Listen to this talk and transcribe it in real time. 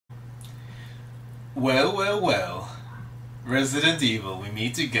Well, well, well. Resident Evil, we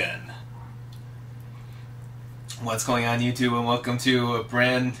meet again. What's going on, YouTube, and welcome to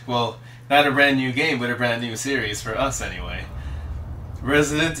a not a brand new game, but a brand new series, for us anyway.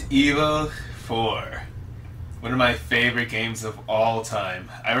 Resident Evil 4. One of my favorite games of all time.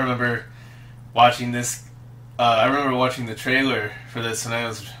 I remember watching this, I remember watching the trailer for this when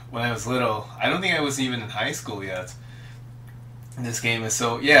I was little. I don't think I was even in high school yet. This game is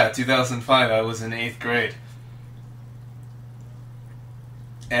 2005, I was in 8th grade.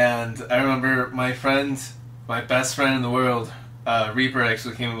 And I remember my best friend in the world, Reaper,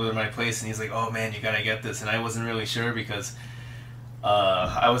 actually came over to my place and he's like, "Oh man, you gotta get this." And I wasn't really sure because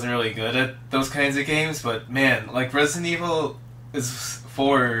I wasn't really good at those kinds of games, but man, like Resident Evil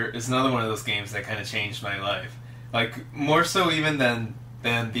 4 is another one of those games that kind of changed my life. Like, more so even than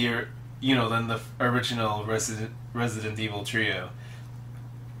the original Resident Evil trio.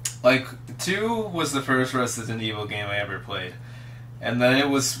 Like, 2 was the first Resident Evil game I ever played. And then it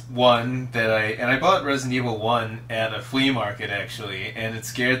was 1 that I bought Resident Evil 1 at a flea market, actually, and it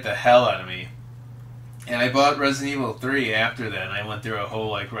scared the hell out of me. And I bought Resident Evil 3 after that, and I went through a whole,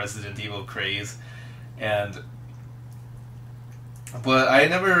 like, Resident Evil craze. But I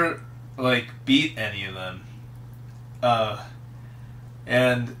never, like, beat any of them.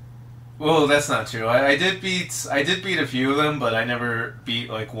 Well, that's not true. I did beat a few of them, but I never beat,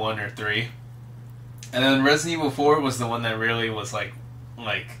 like, 1 or 3. And then Resident Evil 4 was the one that really was like,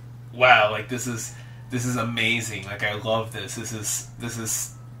 wow, like this is amazing. Like, I love this. This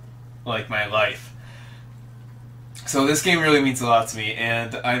is like my life. So this game really means a lot to me,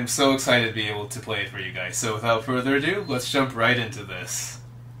 and I'm so excited to be able to play it for you guys. So without further ado, let's jump right into this.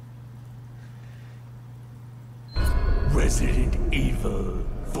 Resident Evil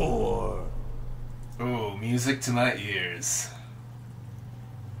 4. Ooh, music to my ears.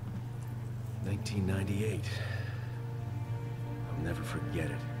 1998. I'll never forget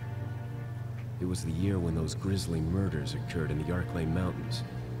it. It was the year when those grisly murders occurred in the Arklay Mountains.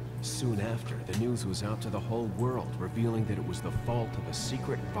 Soon after, the news was out to the whole world, revealing that it was the fault of a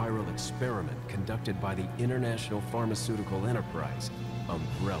secret viral experiment conducted by the international pharmaceutical enterprise,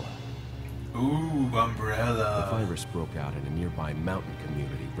 Umbrella. Ooh, Umbrella. The virus broke out in a nearby mountain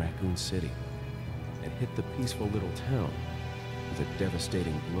community, Raccoon City, and hit the peaceful little town with a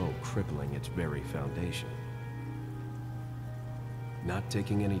devastating blow crippling its very foundation. Not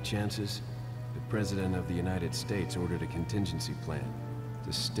taking any chances, the President of the United States ordered a contingency plan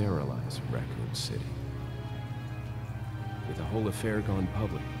to sterilize Raccoon City. With the whole affair gone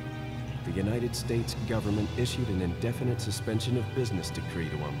public, the United States government issued an indefinite suspension of business decree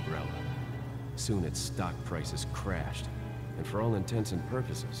to Umbrella. Soon its stock prices crashed, and for all intents and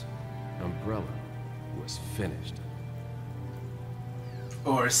purposes, Umbrella was finished.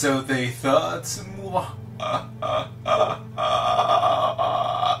 Or so they thought.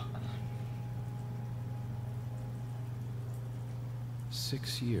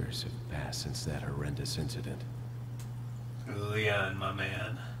 6 years have passed since that horrendous incident. Leon, my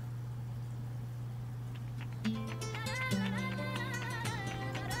man.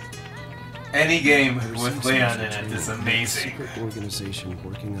 Any game with Leon in it is amazing. A secret organization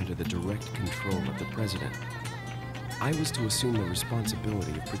working under the direct control of the president. I was to assume the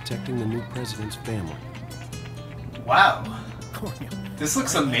responsibility of protecting the new president's family. Wow. This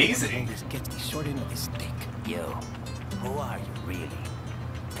looks amazing. You, who are you really?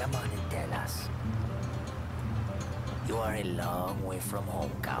 Come on and tell us. You are a long way from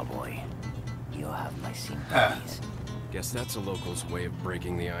home, cowboy. You have my sympathies. Guess that's a local's way of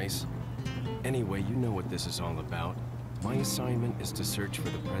breaking the ice. Anyway, you know what this is all about. My assignment is to search for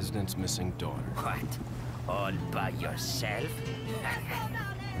the president's missing daughter. What? All by yourself?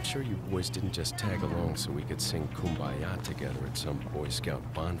 I'm sure you boys didn't just tag along so we could sing Kumbaya together at some Boy Scout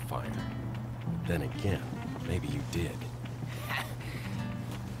bonfire. Then again, maybe you did.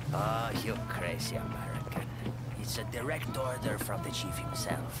 Oh, you crazy American. It's a direct order from the chief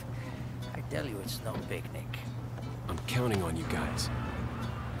himself. I tell you, it's no picnic. I'm counting on you guys.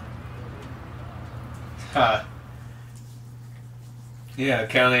 Ha. Yeah,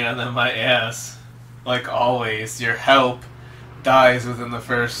 counting on them, my ass. Like always, your help dies within the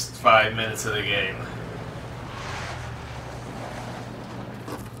first 5 minutes of the game.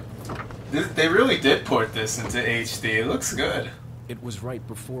 They really did port this into HD. It looks good. It was right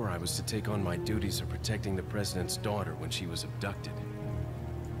before I was to take on my duties of protecting the president's daughter when she was abducted.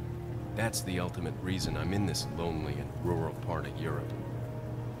 That's the ultimate reason I'm in this lonely and rural part of Europe.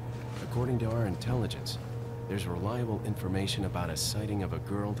 According to our intelligence, there's reliable information about a sighting of a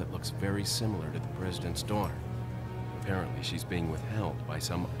girl that looks very similar to the president's daughter. apparently she's being withheld by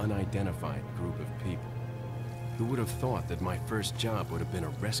some unidentified group of people. Who would have thought that my first job would have been a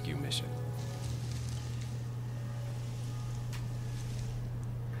rescue mission?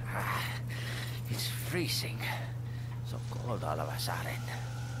 It's freezing. So cold all of a sudden.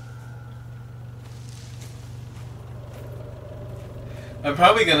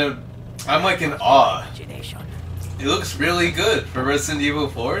 I'm like in awe. Imagination. It looks really good for Resident Evil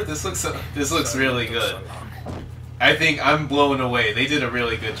 4. This looks really good. I think I'm blown away. They did a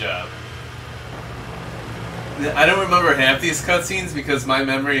really good job. I don't remember half these cutscenes because my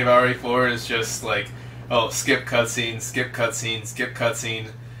memory of RE4 is just like, oh, skip cutscene, skip cutscene, skip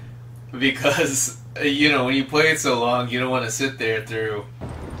cutscene. Because, you know, when you play it so long, you don't want to sit there through,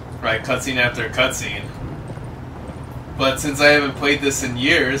 right, cutscene after cutscene. But since I haven't played this in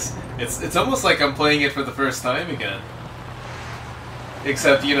years, it's almost like I'm playing it for the first time again.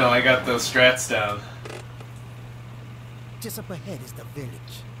 Except, you know, I got those strats down. Just up ahead is the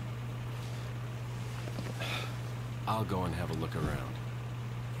village. I'll go and have a look around.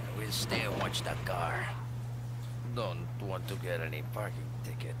 Yeah, we'll stay and watch that car. Don't want to get any parking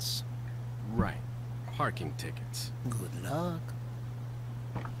tickets. Right. Parking tickets. Good luck.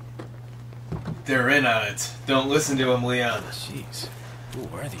 They're in on it. Don't listen to them, Leon. Jeez.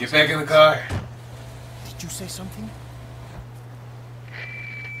 Who are these? Get back in the car. Did you say something?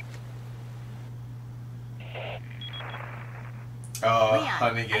 Oh, Leon, I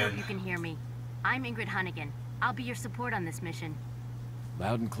hope Hunnigan. you can hear me. I'm Ingrid Hunnigan. I'll be your support on this mission.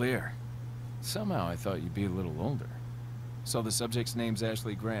 Loud and clear. Somehow I thought you'd be a little older. So the subject's name's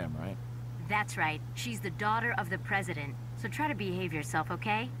Ashley Graham, right? That's right. She's the daughter of the president. So try to behave yourself,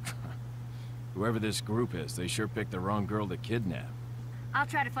 okay? Whoever this group is, they sure picked the wrong girl to kidnap. I'll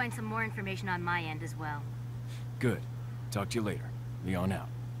try to find some more information on my end as well. Good. Talk to you later. Leon out.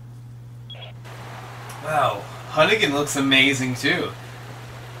 Wow, Hunnigan looks amazing too.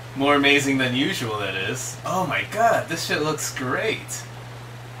 More amazing than usual, that is. Oh my god, this shit looks great.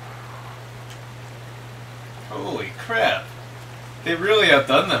 Holy crap. They really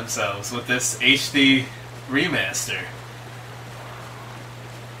outdone themselves with this HD remaster.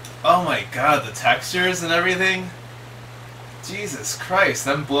 Oh my god, the textures and everything. Jesus Christ,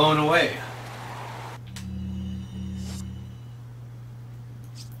 I'm blown away.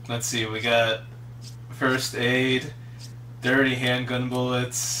 Let's see, we got first aid, dirty handgun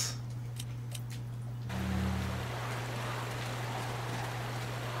bullets.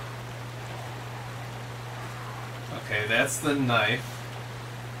 Okay, that's the knife.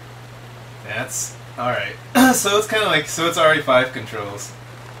 That's alright. So it's kind of like, so it's RE5 controls.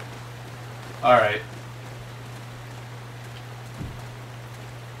 Alright.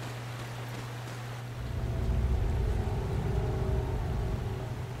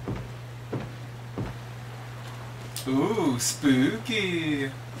 Ooh, spooky.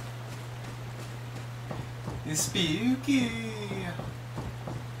 It's spooky.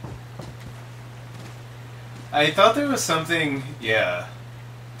 I thought there was something, yeah.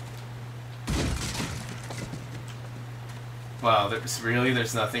 Wow,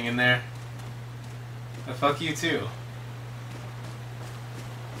 there's nothing in there? Fuck you too.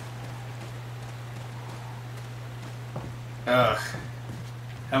 Ugh.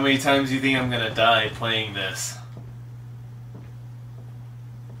 How many times do you think I'm gonna die playing this?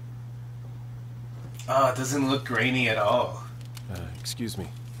 Oh, it doesn't look grainy at all. Excuse me.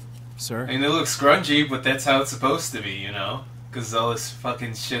 Sir? I mean, it looks grungy, but that's how it's supposed to be, you know? Because all this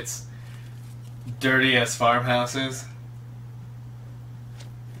fucking shit's dirty-ass farmhouses.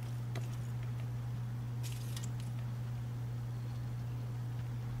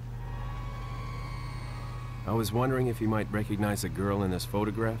 I was wondering if you might recognize a girl in this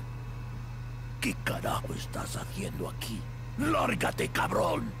photograph? ¿Qué carajo estás haciendo aquí? ¡Lárgate,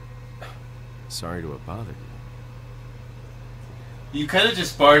 cabrón! Sorry to have bothered you. You kind of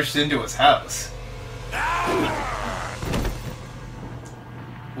just barged into his house.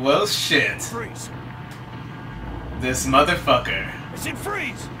 Well, shit. Freeze! This motherfucker. I said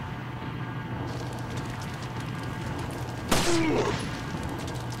freeze!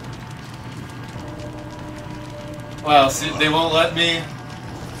 Wow, see, they won't let me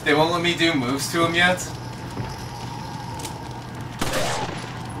do moves to him yet?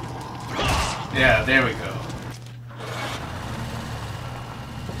 Yeah, there we go.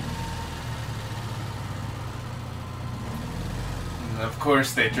 And of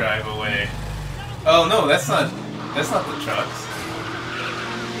course they drive away. Oh no, that's not the trucks.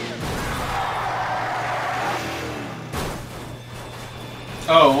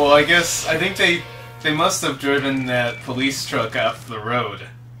 Oh, well, I think they must have driven that police truck off the road.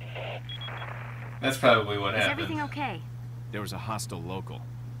 That's probably what Is happened. everything okay? There was a hostile local.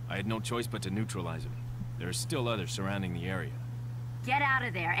 I had no choice but to neutralize him. There are still others surrounding the area. Get out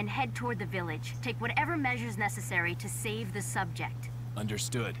of there and head toward the village. Take whatever measures necessary to save the subject.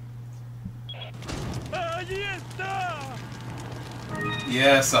 Understood. ¡Allí está!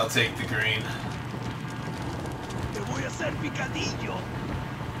 Yes, I'll take the green. Te voy a hacer picadillo.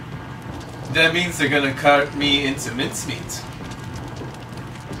 That means they're gonna cut me into mincemeat.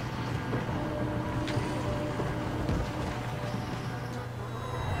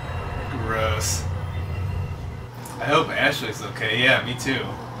 Gross. I hope Ashley's okay. Yeah, me too.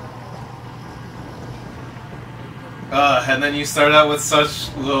 And then you start out with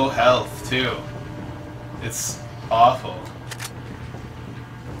such low health, too. It's awful.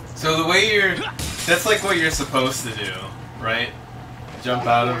 So the way you're... That's like what you're supposed to do, right? Jump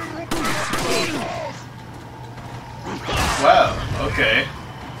out of... Wow, okay.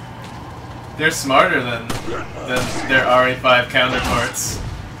 They're smarter than their RE5 counterparts.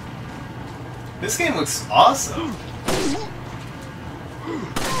 This game looks awesome.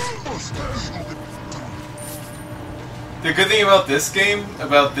 The good thing about this game,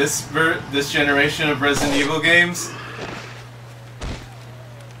 about this generation of Resident Evil games,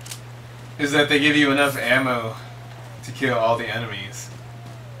 is that they give you enough ammo to kill all the enemies.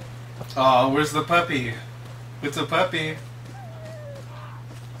 Aw, where's the puppy? It's a puppy.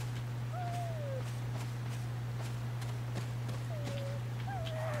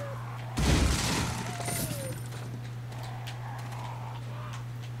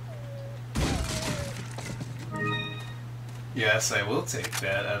 Yes, I will take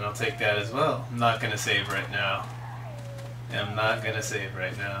that, and I'll take that as well. I'm not gonna save right now. I'm not gonna save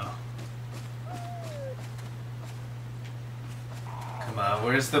right now. Come on,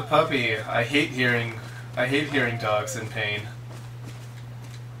 where's the puppy? I hate hearing dogs in pain.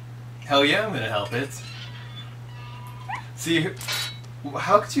 Hell yeah, I'm gonna help it. See,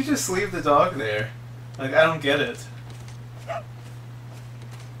 how could you just leave the dog there? Like, I don't get it.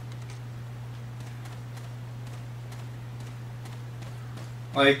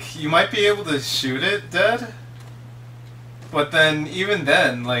 Like, you might be able to shoot it dead, but then, even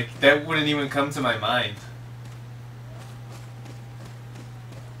then, like, that wouldn't even come to my mind.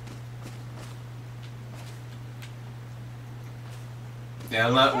 Yeah,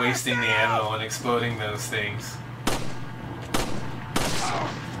 I'm not wasting the ammo on exploding those things.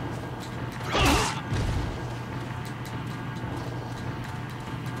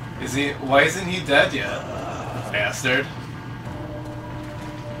 Is he? Why isn't he dead yet? Bastard.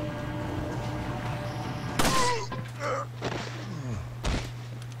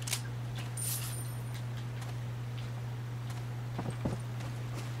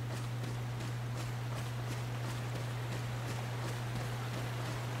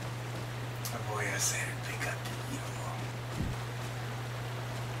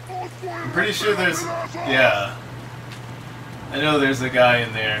 I'm pretty sure there's... Yeah. I know there's a guy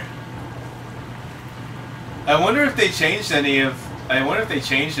in there. I wonder if they changed any of... I wonder if they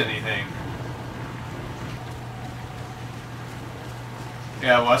changed anything.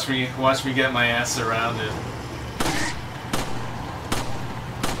 Yeah, watch me get my ass surrounded.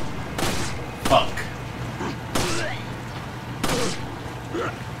 Fuck.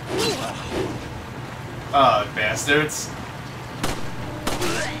 Oh, bastards.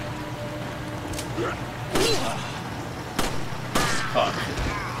 Fuck.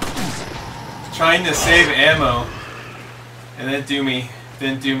 Trying to save ammo and didn't do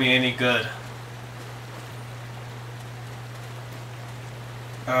me any good.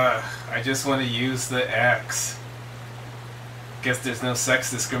 I just want to use the axe. Guess there's no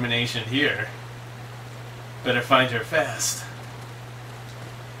sex discrimination here. Better find her fast.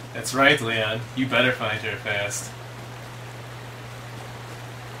 That's right, Leon. You better find her fast.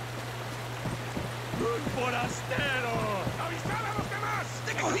 ¡Un forastero! ¡Avisad a los demás!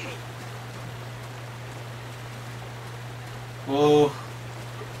 ¡Te cogí! Well,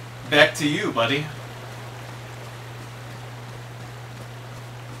 back to you, buddy.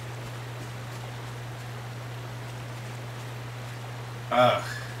 Ugh.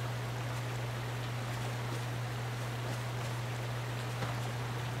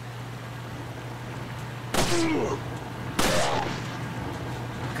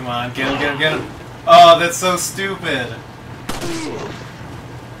 Come on, get him, get him, get him. Oh, that's so stupid.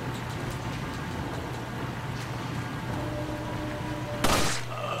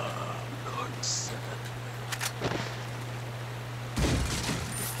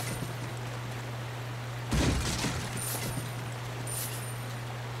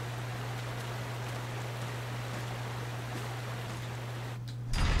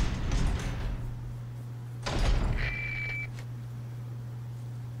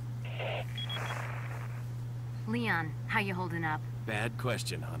 Leon, how you holding up? Bad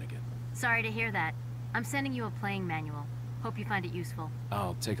question, Hunnigan. Sorry to hear that. I'm sending you a playing manual. Hope you find it useful.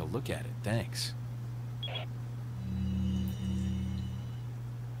 I'll take a look at it, thanks.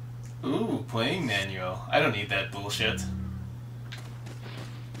 Ooh, playing manual. I don't need that bullshit.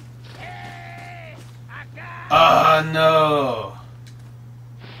 Ah, no!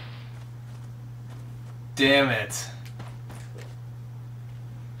 Damn it.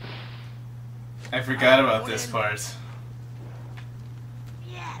 I forgot about this part.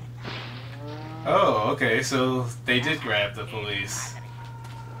 Oh, okay, so they did grab the police.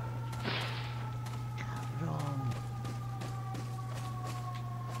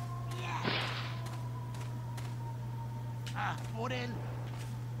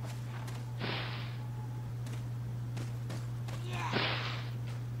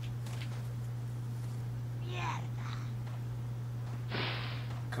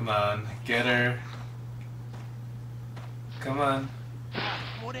 Come on, get her. Come on.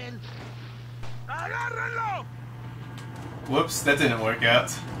 Whoops, that didn't work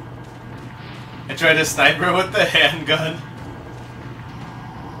out. I tried to snipe her with the handgun.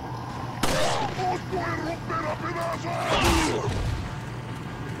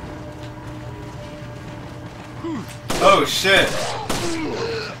 Oh shit!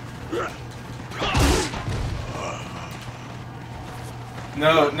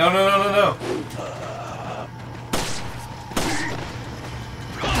 No, no, no, no, no, no!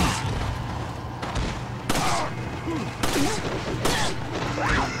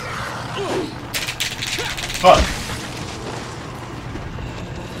 Fuck!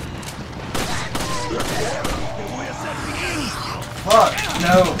 Fuck!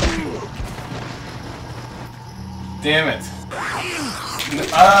 No! Damn it!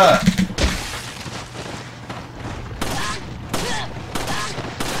 Ah!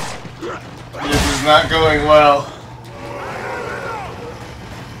 This is not going well.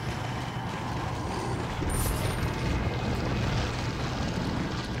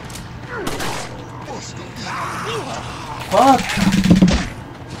 Fuck!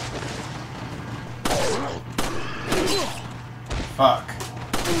 Fuck.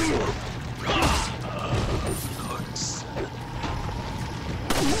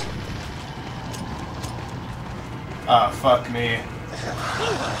 Ah, fuck me.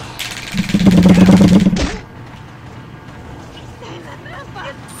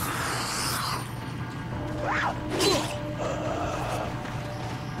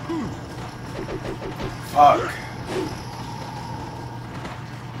 Fuck.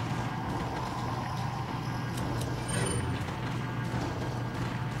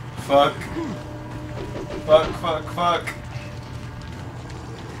 Fuck. Fuck, fuck, fuck.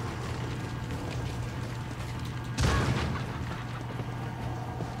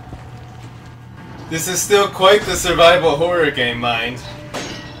 This is still quite the survival horror game, mind.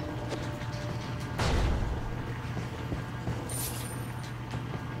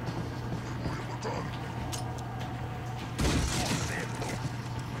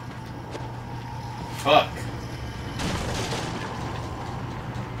 Fuck.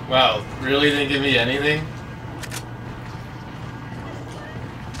 Wow, really didn't give me anything?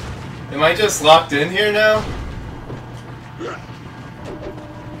 Am I just locked in here now?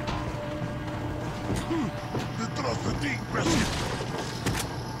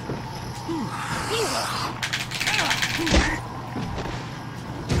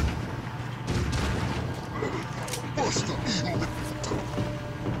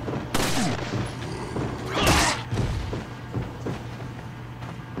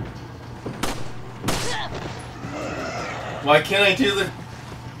 Why can't I do the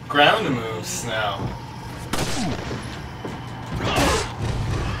ground moves now?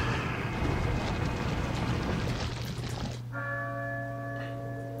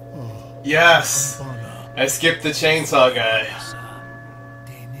 Yes! I skipped the chainsaw guy.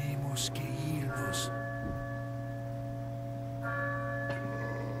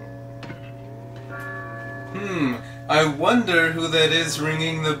 I wonder who that is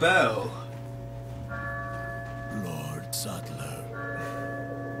ringing the bell. Lord Saddler.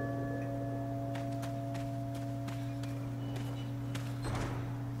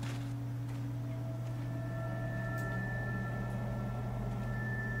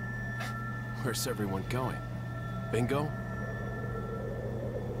 Where's everyone going? Bingo?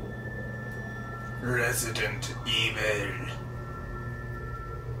 Resident Evil.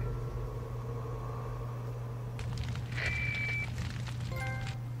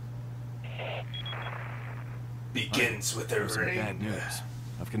 Begins with a There's some ring. bad news.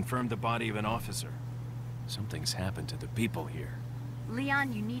 I've confirmed the body of an officer. Something's happened to the people here.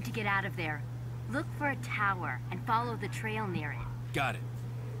 Leon, you need to get out of there. Look for a tower and follow the trail near it. Got it.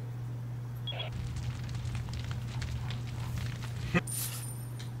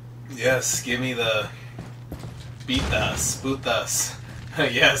 Yes, give me the putas.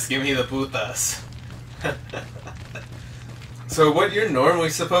 Yes, give me the putas. So what you're normally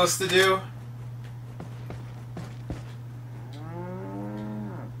supposed to do?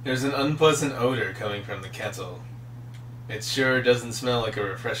 There's an unpleasant odor coming from the kettle. It sure doesn't smell like a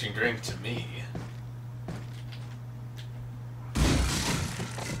refreshing drink to me.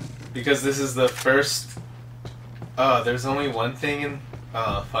 Because this is the first... Oh, there's only one thing in...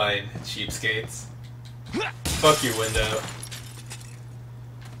 Oh, fine. Cheapskates. Fuck your window.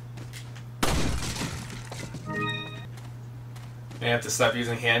 I have to stop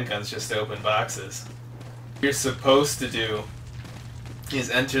using handguns just to open boxes. What you're supposed to do is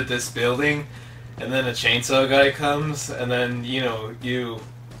enter this building, and then a chainsaw guy comes, and then, you know, you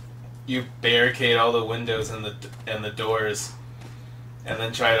barricade all the windows and the doors, and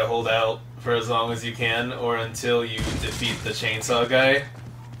then try to hold out for as long as you can, or until you defeat the chainsaw guy.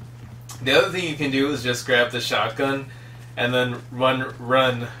 The other thing you can do is just grab the shotgun, and then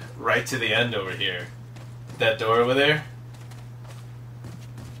run right to the end over here. That door over there.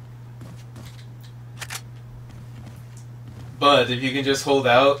 But if you can just hold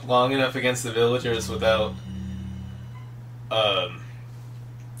out long enough against the villagers without...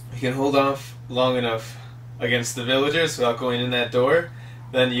 you can hold off long enough against the villagers without going in that door,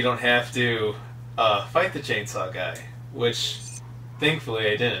 then you don't have to fight the chainsaw guy. Which, thankfully,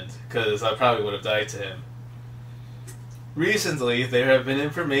 I didn't, because I probably would have died to him. Recently, there have been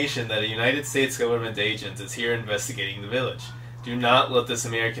information that a United States government agent is here investigating the village. Do not let this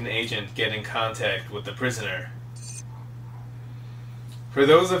American agent get in contact with the prisoner. For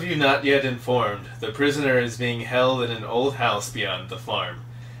those of you not yet informed, the prisoner is being held in an old house beyond the farm.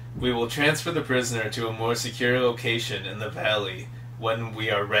 We will transfer the prisoner to a more secure location in the valley when we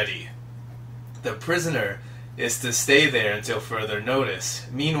are ready. The prisoner is to stay there until further notice.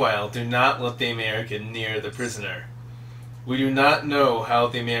 Meanwhile, do not let the American near the prisoner. We do not know how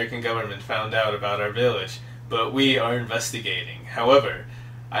the American government found out about our village, but we are investigating. However,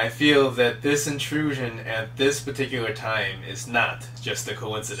 I feel that this intrusion at this particular time is not just a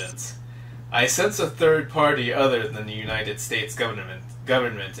coincidence. I sense a third party other than the United States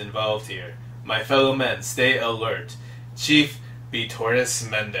government involved here. My fellow men, stay alert. Chief Vitoris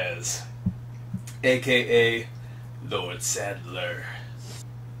Mendez, a.k.a. Lord Sadler.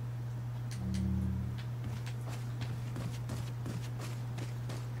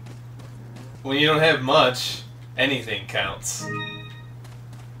 When you don't have much, anything counts.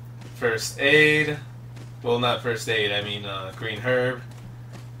 First aid. Well, not first aid, I mean green herb.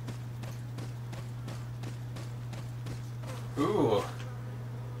 Ooh.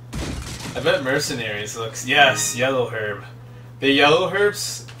 I bet mercenaries looks... Yes, yellow herb. The yellow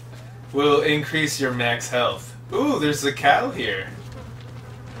herbs will increase your max health. Ooh, there's a cow here.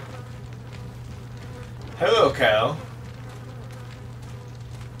 Hello, cow.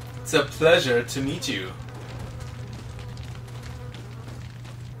 It's a pleasure to meet you.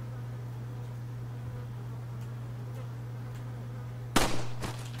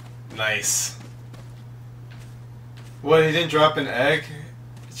 Nice. What, he didn't drop an egg?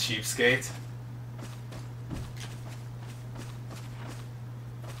 Cheapskate.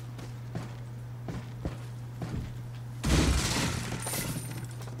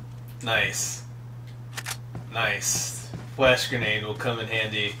 Nice. Nice. Flash grenade will come in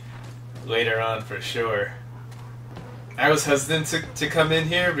handy later on for sure. I was hesitant to come in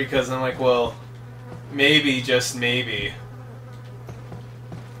here because I'm like, well, maybe, just maybe,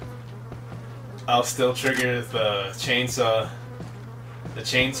 I'll still trigger the chainsaw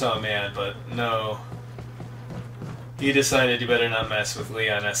man, but no. He decided you better not mess with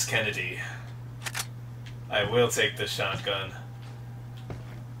Leon S. Kennedy. I will take the shotgun.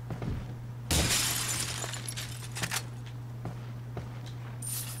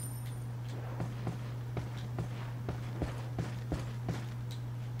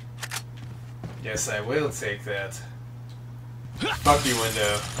 Yes, I will take that. Fuck you,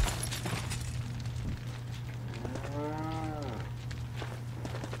 window.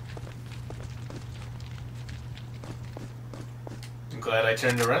 I'm glad I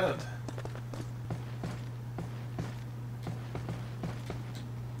turned around.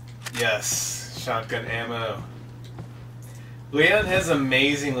 Yes, shotgun ammo. Leon has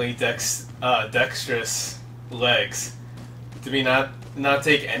amazingly dexterous legs. To be not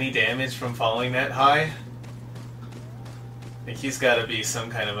take any damage from falling that high. I think he's got to be some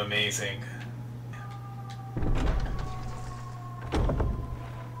kind of amazing.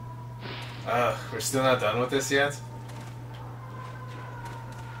 We're still not done with this yet?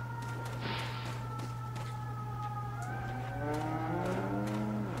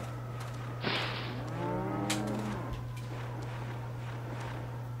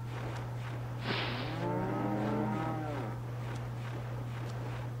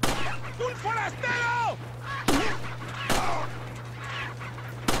 ¡Un forastero!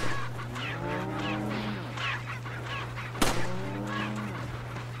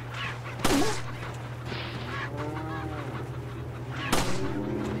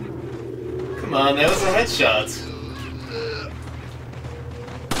 Come on, that was a headshot.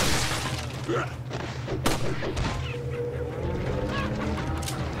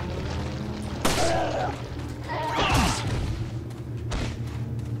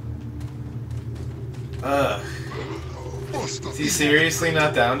 Ugh. Is he seriously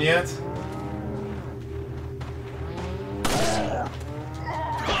not down yet?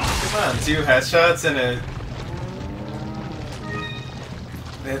 Come on, 2 headshots and a...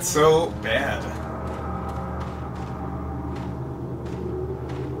 It's so bad.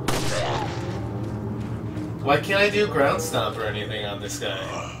 Why can't I do ground stomp or anything on this guy?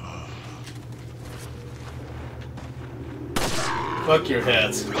 Fuck your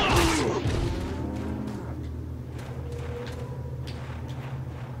head.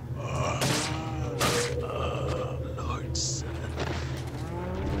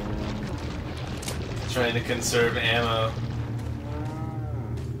 Trying to conserve ammo.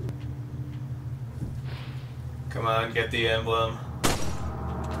 Come on, get the emblem.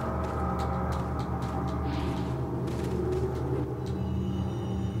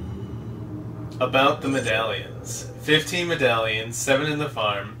 About the medallions. 15 medallions, 7 in the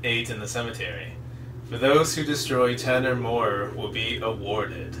farm, 8 in the cemetery. For those who destroy 10 or more will be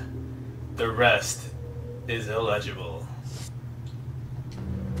awarded. The rest is illegible.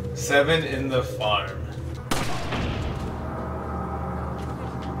 7 in the farm.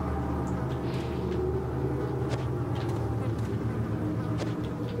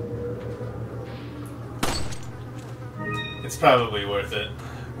 It's probably worth it.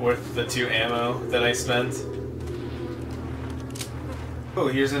 Worth the 2 ammo that I spent. Oh,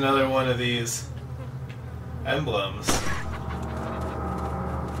 here's another one of these emblems.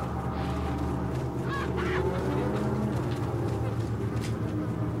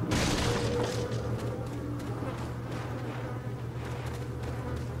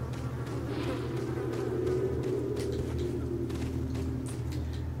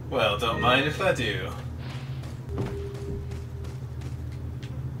 Well, don't mind if I do.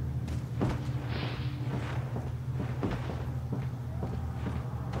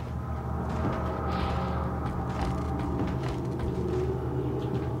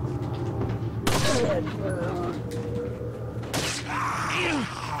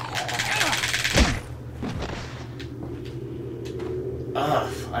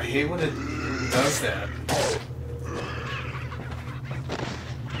 I hate when it does that.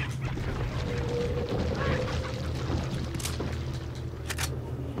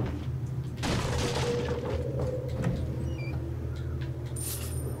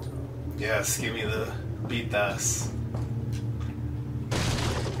 Yes, give me the beatas.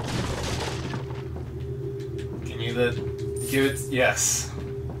 Give it, yes.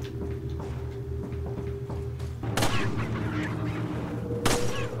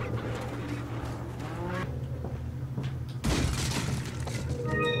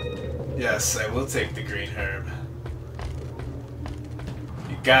 Yes, I will take the green herb.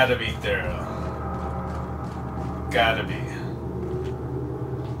 You gotta be thorough. Gotta be.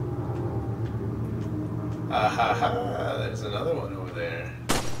 Ah ha ha, there's another one over there.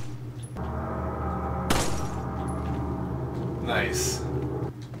 Nice.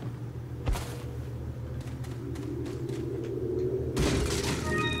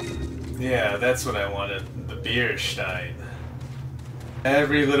 Yeah, that's what I wanted. The beer stein.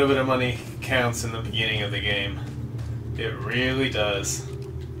 Every little bit of money counts in the beginning of the game. It really does.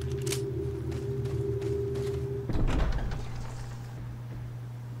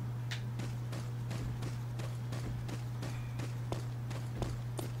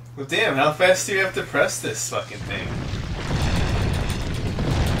 Well, damn, how fast do you have to press this fucking thing?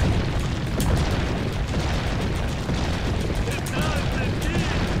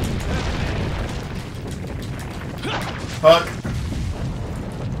 Fuck.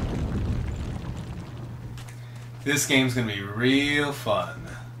 This game's gonna be real fun.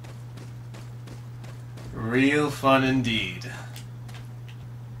 Real fun indeed.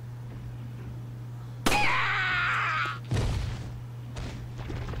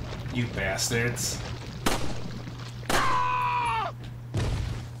 You bastards.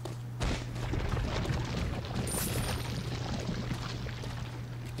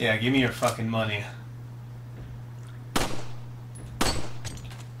 Yeah, give me your fucking money.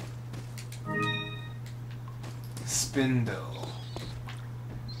 Spindle.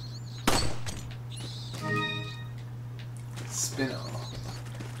 Spindle.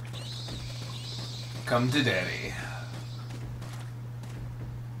 Come to daddy.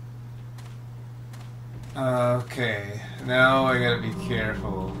 Okay, now I gotta be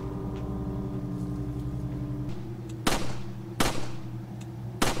careful.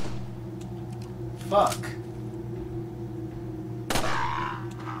 Fuck.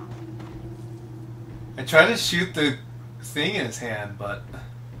 I tried to shoot the thing in his hand, but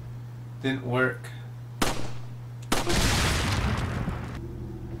didn't work.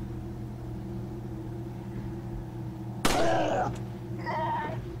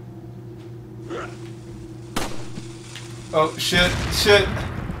 Oh shit, shit!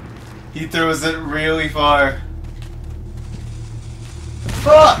 He throws it really far.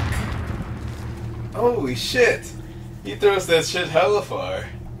 Fuck! Holy shit! He throws that shit hella far.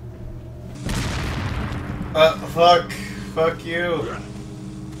 Fuck. Fuck you.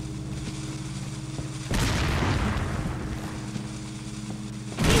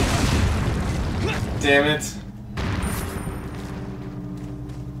 Damn it.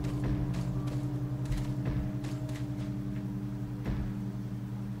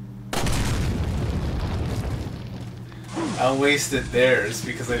 I'll waste it theirs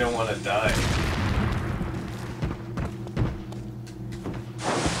because I don't want to die.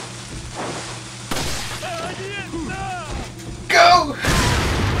 Go!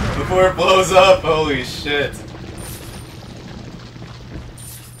 Before it blows up, holy shit.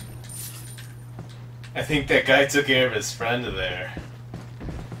 I think that guy took care of his friend there.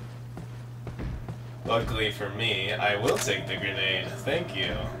 Luckily for me, I will take the grenade. Thank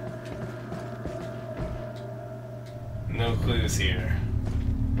you. No clues here.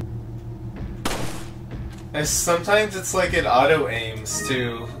 Sometimes it's like it auto aims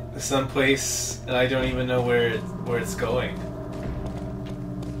to someplace and I don't even know where it's going.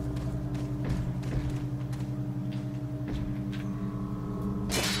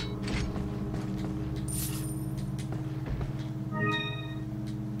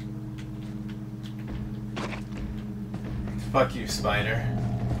 Fuck you, spider.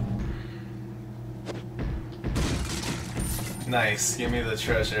 Nice, give me the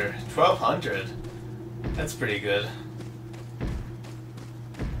treasure. 1200. That's pretty good.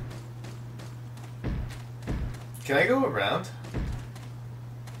 Can I go around?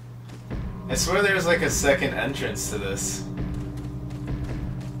 I swear there's like a second entrance to this.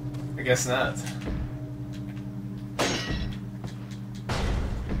 I guess not.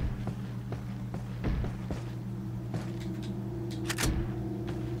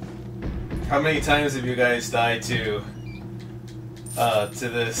 How many times have you guys died to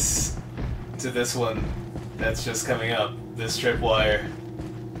this one that's just coming up? This tripwire.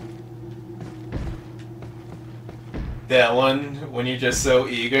 That one when you're just so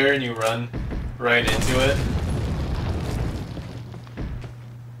eager and you run right into it.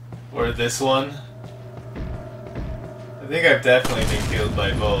 Or this one. I think I've definitely been killed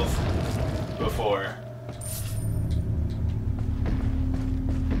by both before.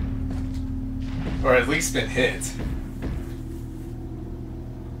 Or at least been hit.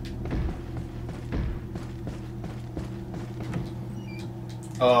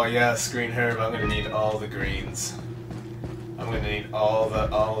 Oh yes, green herb. I'm gonna need all the greens. I'm gonna need all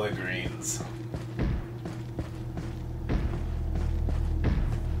the greens.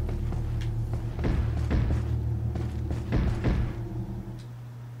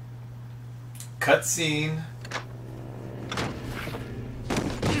 Cutscene.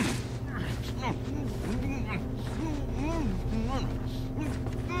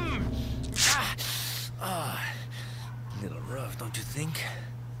 Little rough, don't you think?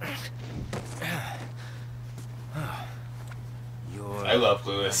 You're I love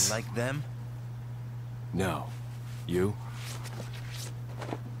Lewis. like them? No. You?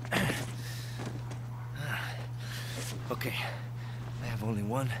 Okay, I have only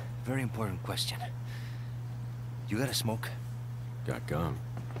one very important question. You got a smoke? Got gum.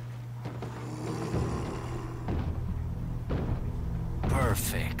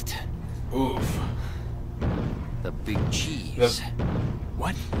 Perfect. Oof. The big cheese.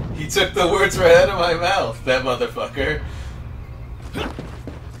 What? He took the words right out of my mouth, that motherfucker.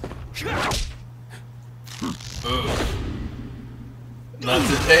 Oof. Not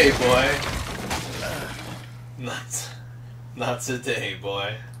today, boy. Not today,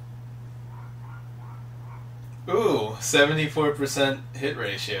 boy. Ooh, 74% hit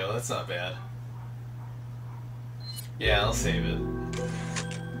ratio. That's not bad. Yeah, I'll save it.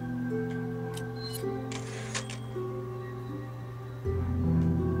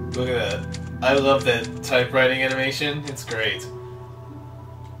 Look at that. I love that typewriting animation. It's great.